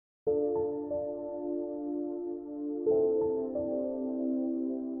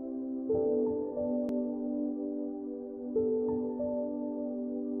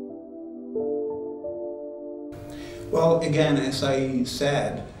again, as I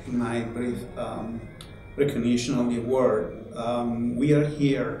said in my brief recognition of the award, we are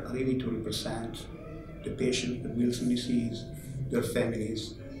here really to represent the patients with Wilson disease, their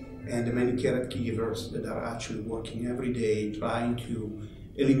families, and the many caregivers that are actually working every day trying to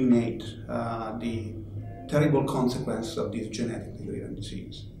eliminate the terrible consequences of this genetically driven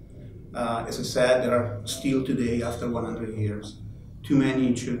disease. As I said, there are still today, after 100 years, too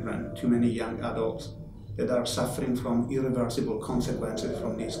many children, too many young adults that are suffering from irreversible consequences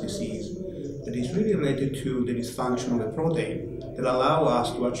from this disease that is really related to the dysfunction of the protein that allow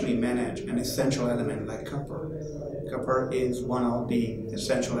us to actually manage an essential element like copper. Copper is one of the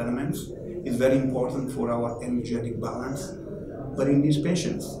essential elements. It's very important for our energetic balance. But in these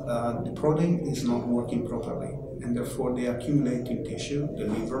patients, the protein is not working properly, and therefore they accumulate in tissue, the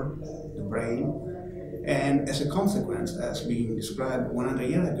liver, the brain, and as a consequence, as being described 100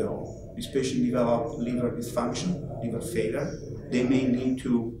 years ago, these patients develop liver dysfunction, liver failure. They may need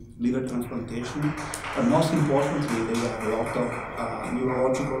to liver transplantation, but most importantly, they have a lot of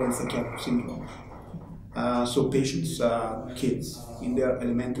neurological and psychiatric syndromes. So patients, kids in their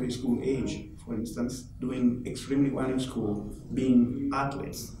elementary school age, for instance, doing extremely well in school, being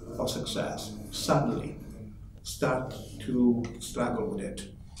athletes of success, suddenly start to struggle with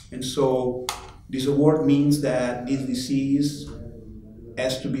it. And so this award means that this disease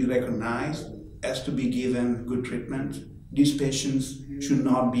has to be recognized, has to be given good treatment. These patients should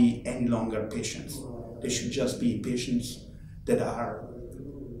not be any longer patients. They should just be patients that are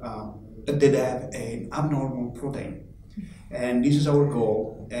that have an abnormal protein. And this is our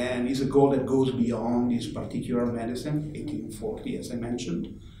goal, and it's a goal that goes beyond this particular medicine, 1840, as I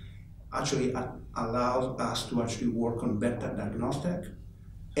mentioned. Actually allows us to actually work on better diagnostic,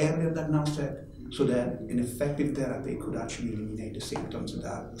 earlier diagnostic, so that an effective therapy could actually eliminate the symptoms that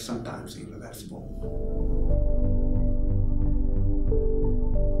are sometimes irreversible.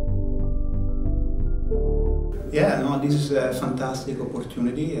 Yeah, no, this is a fantastic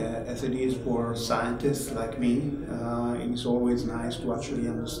opportunity, as it is for scientists like me. It is always nice to actually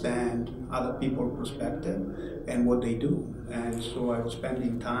understand other people's perspective and what they do. And so I was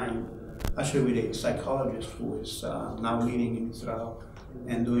spending time actually with a psychologist who is now living in Israel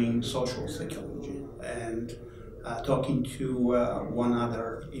and doing social psychology, and talking to one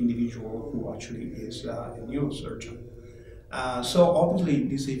other individual who actually is a neurosurgeon. So obviously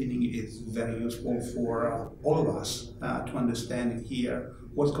this evening is very useful for all of us to understand and hear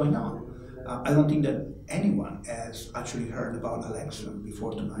what's going on. I don't think that anyone has actually heard about Alexion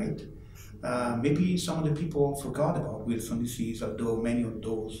before tonight. Maybe some of the people forgot about Wilson disease, although many of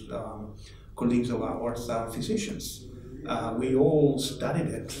those colleagues of ours are physicians. We all studied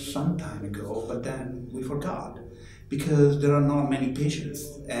it some time ago, but then we forgot, because there are not many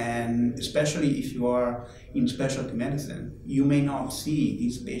patients, and especially if you are in specialty medicine, you may not see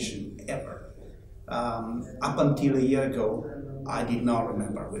these patients ever. Up until a year ago, I did not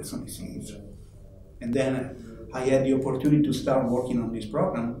remember Wilson disease. And then I had the opportunity to start working on this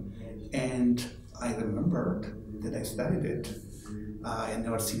program, and I remembered that I studied it. I had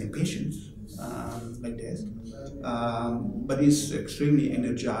never seen a patient like this, but it's extremely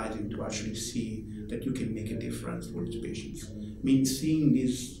energizing to actually see that you can make a difference for these patients. I mean, seeing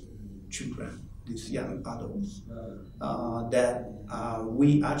these children, these young adults, that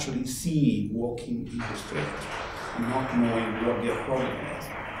we actually see walking in the street, not knowing what their problem is,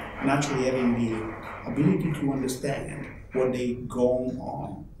 and actually having the ability to understand what they go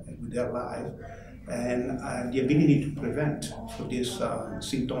on with their life, and the ability to prevent for this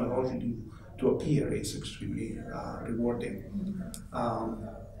symptomology to appear is extremely rewarding.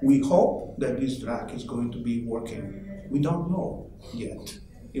 We hope that this drug is going to be working. We don't know yet.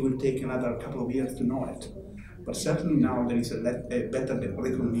 It will take another couple of years to know it. But certainly now there is a better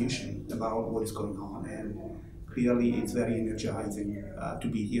recognition about what is going on, and clearly it's very energizing to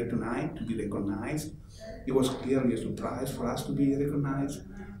be here tonight, to be recognized. It was clearly a surprise for us to be recognized,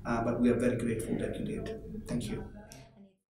 but we are very grateful that you did. Thank you.